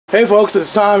Hey folks,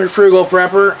 it's Tom, your Frugal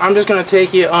Prepper. I'm just going to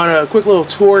take you on a quick little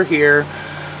tour here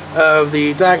of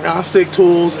the diagnostic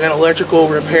tools and electrical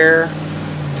repair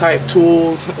type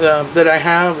tools that I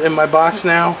have in my box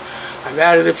now. I've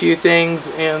added a few things,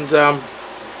 and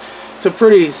it's a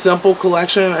pretty simple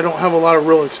collection. I don't have a lot of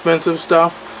real expensive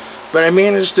stuff, but I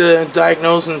managed to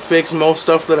diagnose and fix most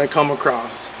stuff that I come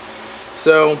across.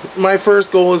 So my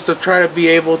first goal is to try to be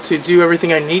able to do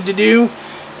everything I need to do,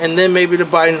 and then maybe to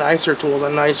buy nicer tools, a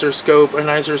nicer scope, a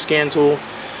nicer scan tool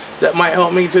that might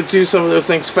help me to do some of those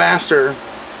things faster.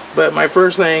 But my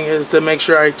first thing is to make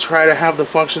sure I try to have the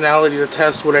functionality to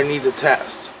test what I need to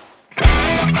test.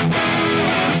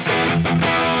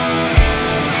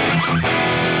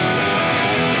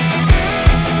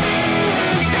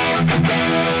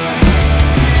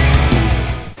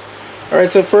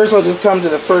 Alright, so first I'll just come to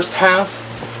the first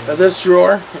half of this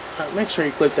drawer. Make sure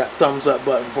you click that thumbs up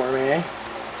button for me, eh?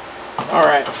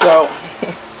 Alright, so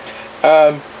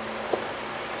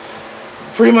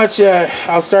pretty much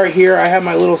I'll start here. I have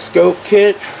my little scope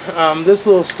kit. This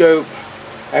little scope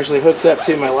actually hooks up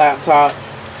to my laptop.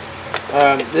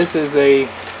 This is a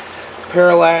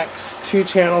Parallax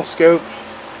 2-channel scope.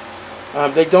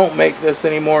 They don't make this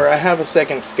anymore. I have a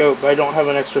second scope, but I don't have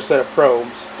an extra set of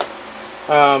probes.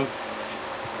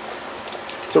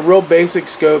 It's a real basic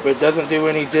scope. It doesn't do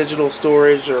any digital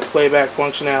storage or playback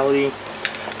functionality.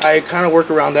 I kind of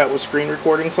work around that with screen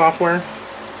recording software.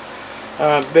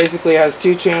 Basically it has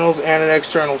 2 channels and an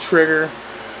external trigger,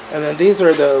 and then these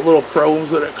are the little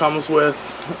probes that it comes with,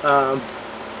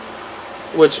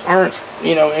 which aren't,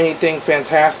 you know, anything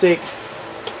fantastic.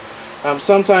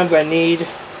 Sometimes I need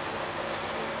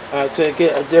to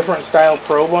get a different style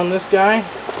probe on this guy.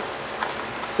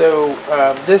 So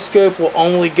this scope will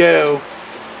only go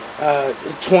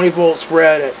 20 volt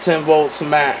spread at 10 volts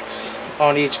max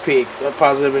on each peak,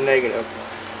 positive and negative.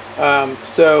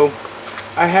 So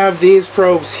I have these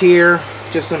probes here,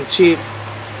 just some cheap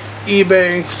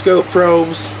eBay scope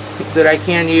probes that I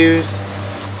can use,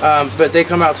 but they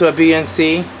come out to a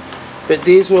BNC, but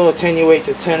these will attenuate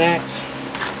to 10x.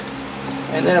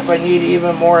 And then if I need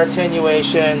even more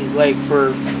attenuation, like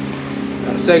for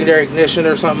secondary ignition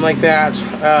or something like that,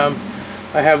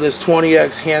 I have this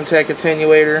 20x Handtech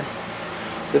attenuator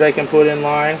that I can put in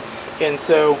line. And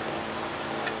so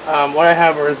what I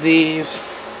have are these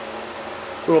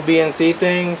little BNC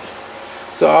things.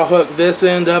 So I'll hook this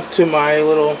end up to my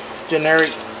little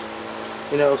generic,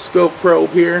 you know, scope probe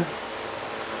here,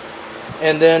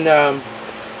 and then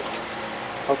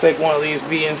I'll take one of these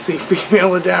BNC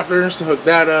female adapters, hook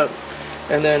that up,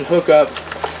 and then hook up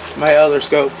my other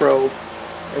scope probe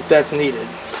if that's needed.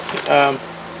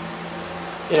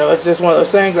 You know, it's just one of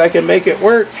those things. I can make it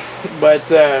work,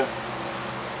 but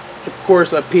of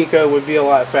course a Pico would be a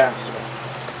lot faster.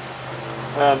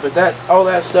 But all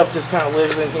that stuff just kind of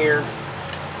lives in here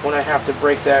when I have to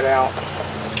break that out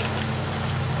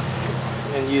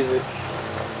and use it.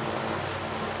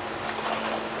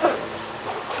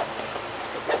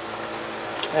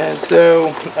 And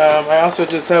so I also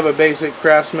just have a basic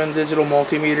Craftsman digital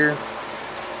multimeter.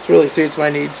 This really suits my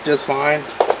needs just fine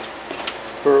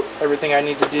for everything I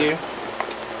need to do.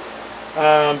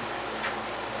 I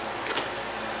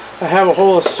have a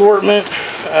whole assortment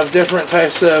of different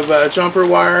types of jumper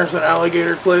wires and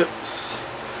alligator clips.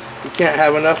 You can't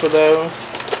have enough of those.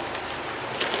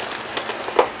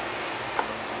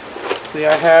 See,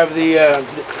 I have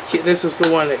this is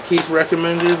the one that Keith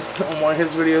recommended on one of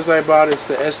his videos I bought. It's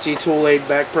the SG Tool Aid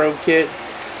back probe kit.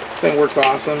 This thing works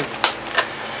awesome.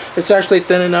 It's actually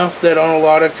thin enough that on a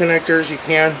lot of connectors you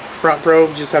can front probe.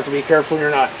 You just have to be careful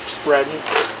you're not spreading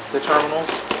the terminals.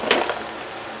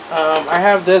 I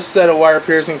have this set of wire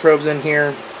piercing probes in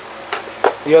here.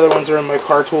 The other ones are in my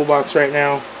car toolbox right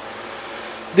now.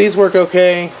 These work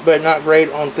okay, but not great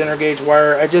on thinner gauge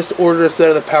wire. I just ordered a set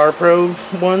of the power probe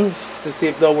ones to see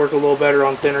if they'll work a little better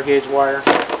on thinner gauge wire.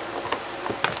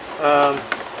 I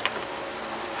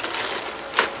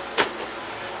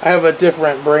have a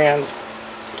different brand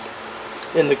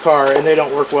in the car, and they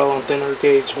don't work well on thinner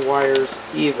gauge wires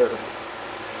either.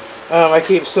 I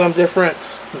keep some different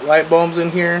light bulbs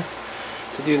in here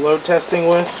to do load testing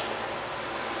with.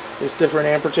 There's different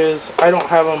amperages. I don't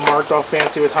have them marked all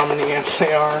fancy with how many amps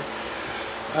they are.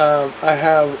 I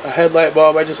have a headlight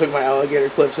bulb. I just hook my alligator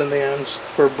clips in the ends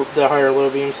for the higher low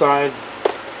beam side.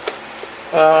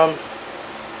 I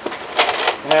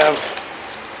have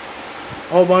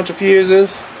a whole bunch of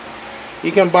fuses.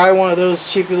 You can buy one of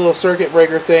those cheapy little circuit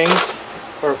breaker things,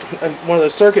 or one of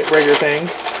those circuit breaker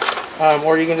things,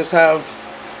 or you can just have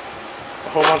a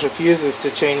whole bunch of fuses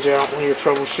to change out when you're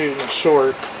troubleshooting a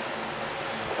short.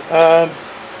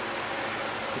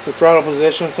 It's a throttle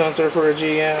position sensor for a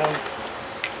GM,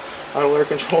 auto air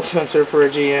control sensor for a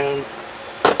GM,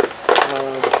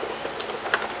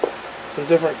 some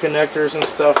different connectors and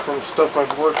stuff from stuff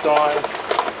I've worked on.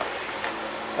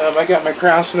 I got my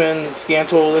Craftsman scan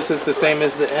tool. This is the same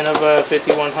as the Innova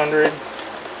 5100.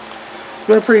 It's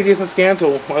been a pretty decent scan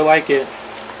tool. I like it.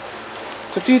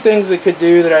 It's a few things it could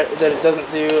do that it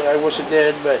doesn't do. I wish it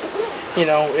did, but you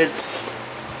know, it's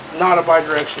not a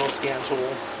bidirectional scan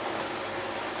tool.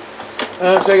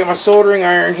 So I got my soldering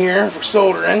iron here for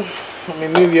soldering. Let me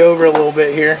move you over a little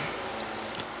bit here.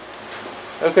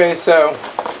 Okay, so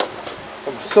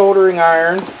got my soldering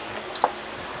iron.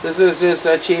 This is just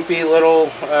a cheapy little,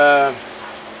 how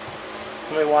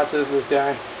many watts is this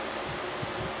guy?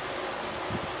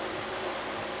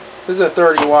 This is a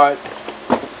 30 watt.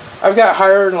 I've got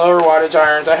higher and lower wattage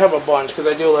irons. I have a bunch because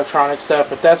I do electronic stuff,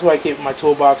 but that's why I keep in my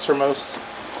toolbox for most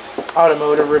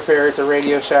automotive repair. It's a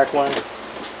Radio Shack one.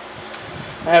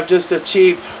 I have just a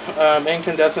cheap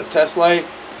incandescent test light.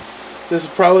 This is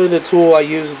probably the tool I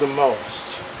use the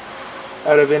most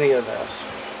out of any of this.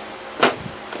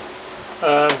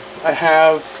 I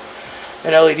have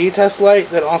an LED test light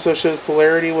that also shows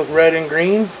polarity with red and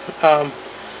green.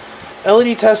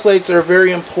 LED test lights are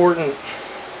very important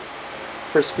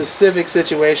for specific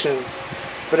situations,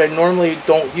 but I normally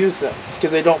don't use them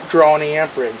because they don't draw any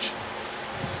amperage.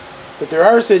 But there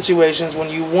are situations when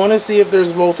you want to see if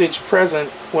there's voltage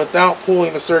present without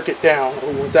pulling the circuit down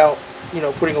or without, you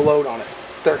know, putting a load on it.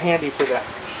 They're handy for that.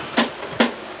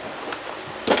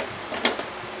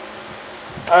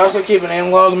 I also keep an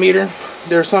analog meter.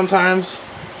 There are sometimes,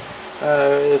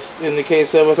 in the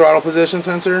case of a throttle position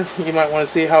sensor, you might want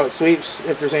to see how it sweeps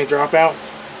if there's any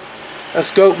dropouts. A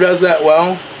scope does that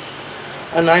well.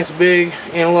 A nice big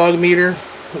analog meter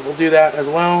will do that as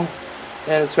well,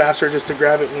 and it's faster just to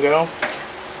grab it and go.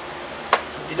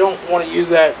 You don't want to use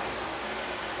that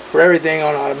for everything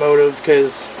on automotive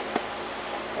because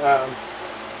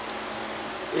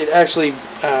it actually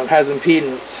has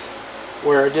impedance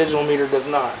where a digital meter does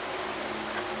not.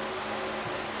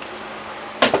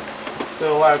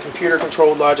 So a lot of computer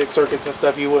controlled logic circuits and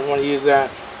stuff, you wouldn't want to use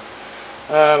that.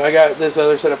 I got this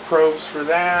other set of probes for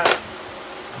that.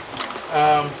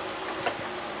 I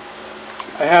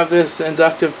have this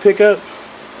inductive pickup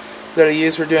that I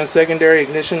use for doing secondary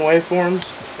ignition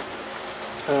waveforms.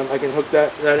 I can hook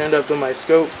that end up to my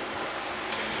scope.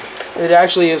 It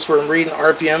actually is for reading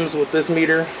RPMs with this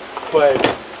meter, but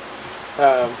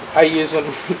I use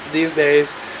them these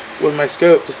days with my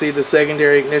scope to see the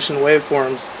secondary ignition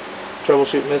waveforms,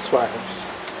 troubleshoot misfires.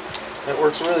 It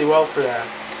works really well for that.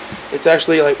 It's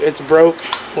actually like it's broke,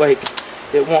 like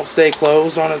it won't stay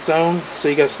closed on its own, so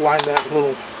you gotta slide that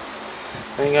little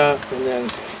thing up and then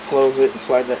close it and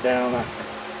slide that down.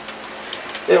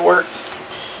 It works.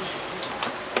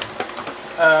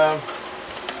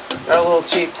 Got a little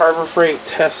cheap Harbor Freight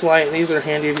test light. These are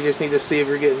handy if you just need to see if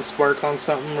you're getting spark on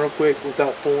something real quick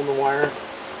without pulling the wire.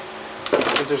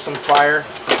 If there's some fire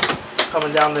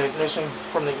coming down the ignition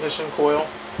from the ignition coil.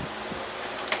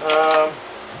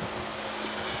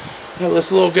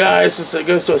 This little guy, it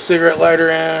goes to a cigarette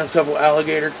lighter and a couple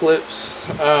alligator clips.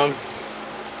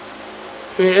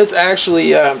 It's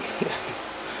actually,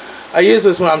 I use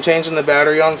this when I'm changing the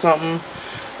battery on something.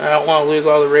 I don't want to lose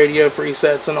all the radio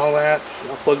presets and all that.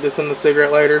 I'll plug this in the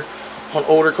cigarette lighter. On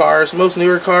older cars, most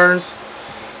newer cars,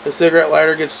 the cigarette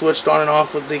lighter gets switched on and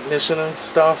off with the ignition and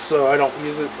stuff, so I don't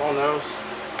use it on those.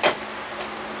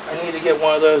 I need to get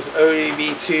one of those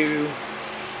ODB2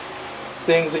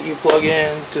 things that you plug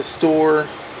in to store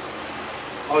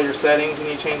all your settings when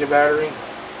you change a battery.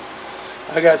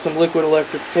 I got some liquid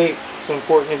electric tape. It's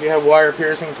important if you have wire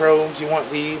piercing probes, you want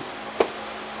these.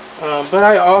 But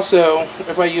I also,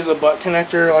 if I use a butt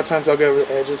connector, a lot of times I'll go over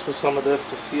the edges with some of this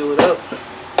to seal it up.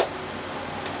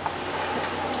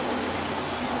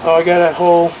 Oh, I got a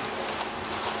whole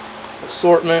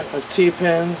assortment of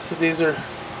T-pins. These are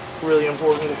really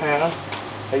important to have.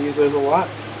 I use those a lot.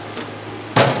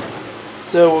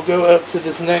 So we'll go up to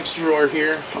this next drawer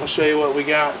here. I'll show you what we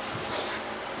got.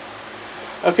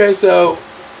 Okay, so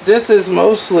this is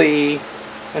mostly,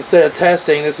 instead of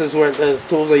testing, this is where the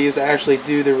tools I use to actually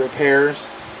do the repairs.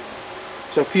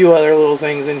 So a few other little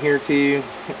things in here too.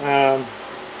 Of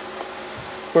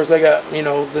course, I got, you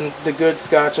know, the good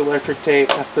Scotch electric tape.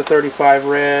 That's the 35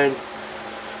 red.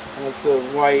 That's the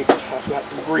white. I've got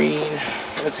the green.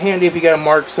 It's handy if you got to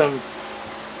mark some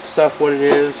stuff what it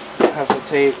is. Have some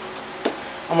tape.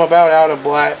 I'm about out of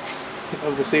black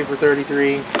of the Super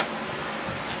 33.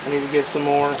 I need to get some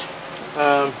more.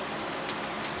 I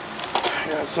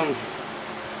got some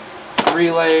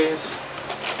relays.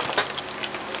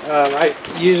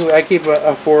 I keep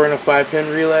a 4 and a 5 pin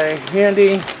relay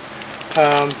handy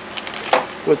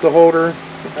with the holder.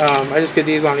 I just get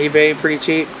these on eBay pretty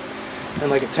cheap, and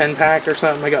like a 10 pack or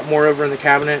something. I got more over in the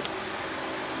cabinet.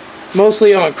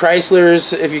 Mostly on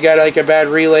Chryslers if you got like a bad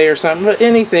relay or something, but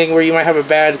anything where you might have a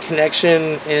bad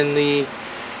connection in the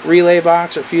relay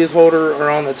box or fuse holder or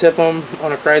on the tip-em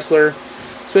on a Chrysler,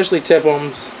 especially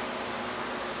tip-ems.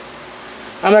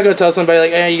 I'm not going to tell somebody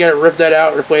like, hey, you got to rip that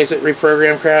out, replace it,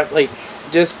 reprogram crap. Like,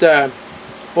 just,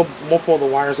 we'll pull the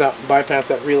wires out and bypass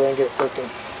that relay and get it working.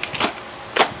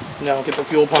 No, get the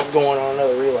fuel pump going on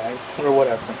another relay or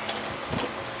whatever.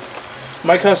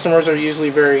 My customers are usually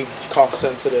very cost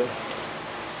sensitive.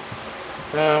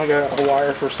 I got a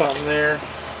wire for something there.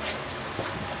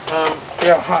 I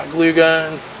got a hot glue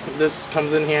gun. This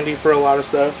comes in handy for a lot of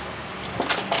stuff.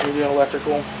 You're doing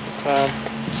electrical.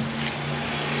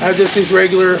 I have just these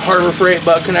regular Harbor Freight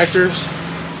butt connectors.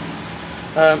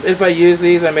 If I use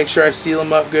these, I make sure I seal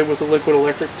them up good with the liquid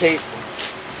electric tape.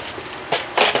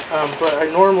 But I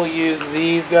normally use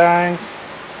these guys.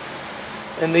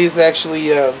 And these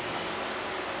actually, I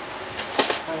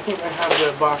think I have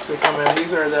the box they come in.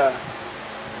 These are the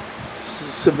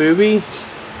Sabubi.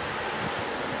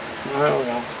 I don't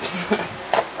know.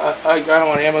 I got them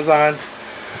on Amazon.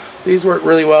 These work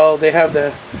really well. They have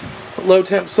the low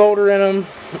temp solder in them,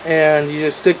 and you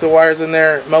just stick the wires in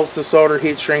there, it melts the solder,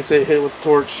 heat shrinks it, hit it with the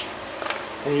torch,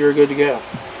 and you're good to go.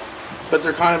 But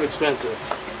they're kind of expensive.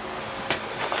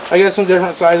 I got some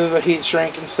different sizes of heat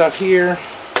shrink and stuff here.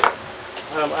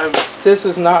 This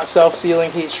is not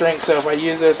self-sealing heat shrink, so if I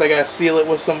use this, I gotta seal it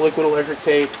with some liquid electric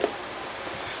tape.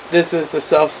 This is the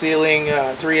self-sealing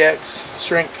 3X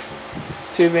shrink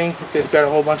tubing. It's got a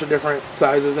whole bunch of different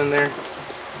sizes in there.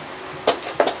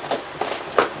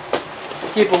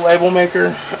 Keep a label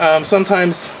maker.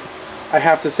 Sometimes I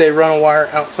have to say run a wire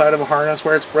outside of a harness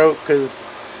where it's broke, because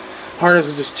harness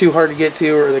is just too hard to get to,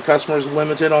 or the customer's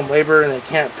limited on labor and they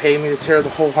can't pay me to tear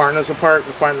the whole harness apart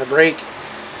to find the break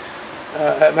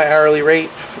at my hourly rate.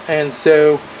 And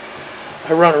so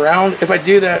I run around. If I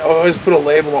do that, I always put a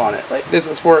label on it, like this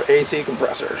is for AC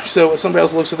compressor, so when somebody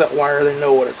else looks at that wire, they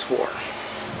know what it's for.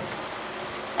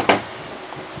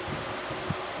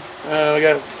 I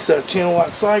got a set of channel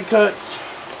lock side cuts.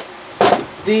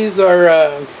 These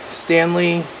are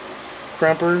Stanley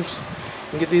crimpers. You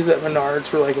can get these at Menards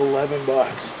for like 11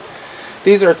 bucks.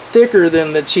 These are thicker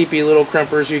than the cheapy little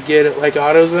crimpers you get at like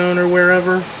AutoZone or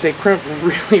wherever. They crimp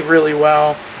really, really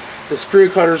well. The screw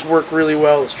cutters work really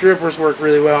well. The strippers work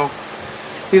really well.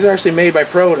 These are actually made by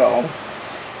Proto,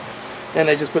 and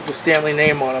they just put the Stanley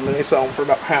name on them, and they sell them for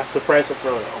about half the price of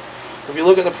Proto. If you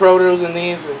look at the Protos in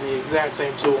these, they're the exact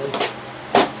same tool.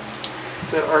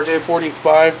 It's at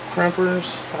RJ45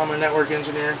 crimpers. I'm a network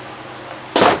engineer.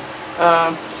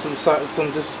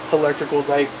 Some just electrical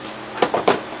dikes.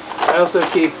 I also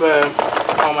keep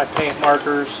all my paint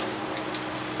markers,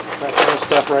 that kind of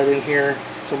stuff right in here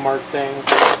to mark things.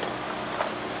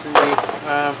 Let's see,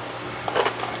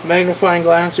 magnifying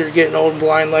glass, if you're getting old and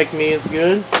blind like me, is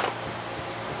good.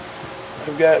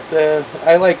 I've got,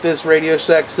 I like this Radio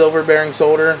Shack silver bearing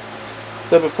solder.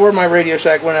 So before my Radio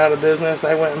Shack went out of business,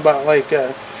 I went and bought like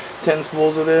 10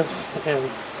 spools of this, and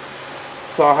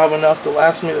so I'll have enough to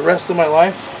last me the rest of my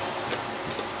life.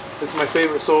 It's my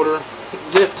favorite solder.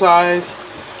 Zip ties.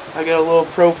 I got a little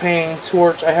propane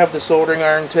torch. I have the soldering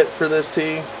iron tip for this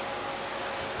too,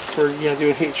 for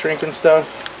doing heat shrink and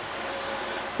stuff.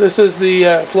 This is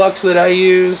the flux that I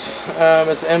use.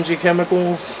 It's MG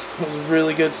Chemicals. It's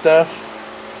really good stuff.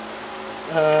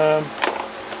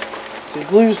 See,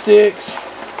 glue sticks.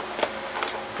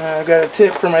 I've got a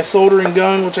tip for my soldering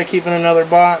gun, which I keep in another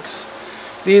box.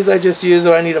 These I just use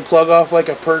if I need to plug off like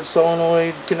a purge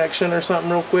solenoid connection or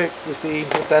something real quick to see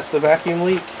if that's the vacuum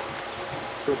leak,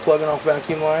 for plugging off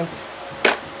vacuum lines.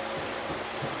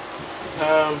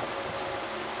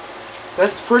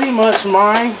 That's pretty much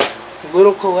my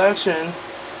little collection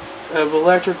of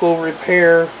electrical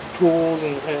repair tools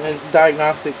and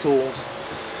diagnostic tools.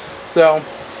 So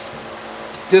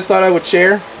just thought I would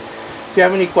share. If you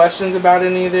have any questions about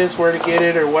any of this, where to get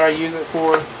it or what I use it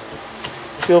for,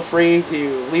 feel free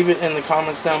to leave it in the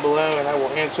comments down below, and I will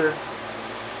answer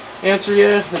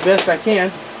you the best I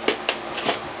can.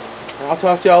 And I'll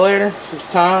talk to y'all later. This is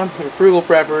Tom, your frugal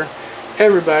prepper.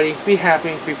 Everybody be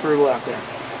happy, be frugal out there.